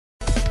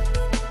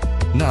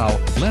Now,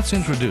 let's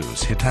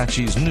introduce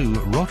Hitachi's new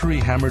rotary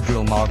hammer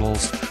drill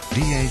models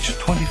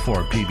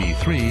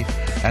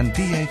DH24PB3 and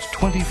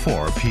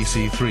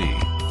DH24PC3.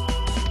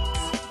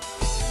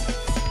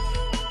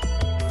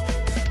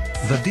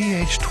 The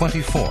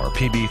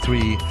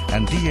DH24PB3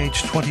 and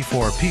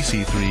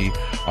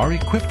DH24PC3 are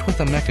equipped with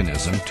a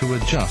mechanism to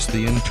adjust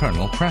the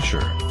internal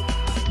pressure.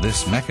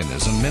 This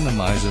mechanism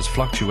minimizes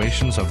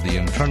fluctuations of the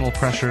internal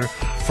pressure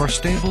for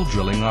stable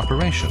drilling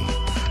operation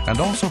and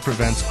also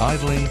prevents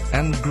idling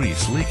and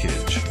grease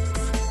leakage.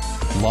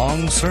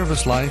 Long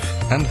service life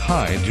and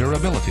high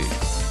durability.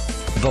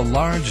 The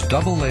large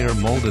double-layer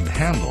molded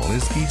handle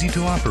is easy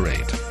to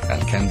operate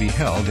and can be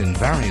held in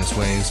various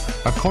ways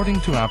according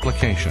to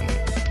application.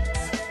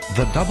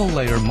 The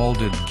double-layer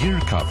molded gear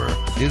cover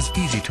is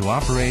easy to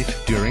operate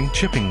during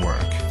chipping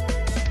work.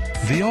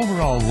 The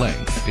overall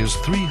length is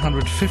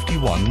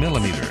 351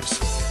 millimeters.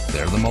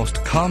 They're the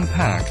most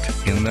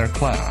compact in their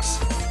class.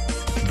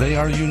 They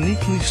are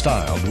uniquely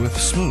styled with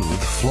smooth,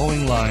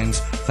 flowing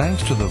lines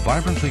thanks to the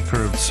vibrantly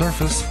curved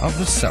surface of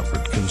the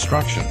separate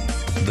construction.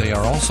 They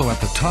are also at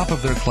the top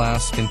of their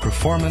class in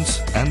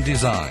performance and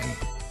design.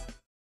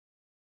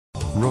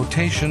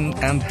 Rotation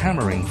and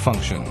hammering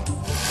function.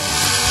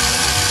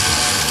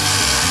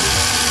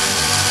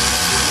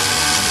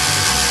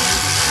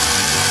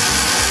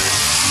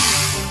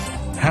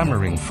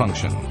 Hammering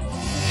function.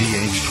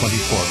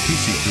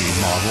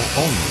 DH24PC3 model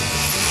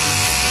only.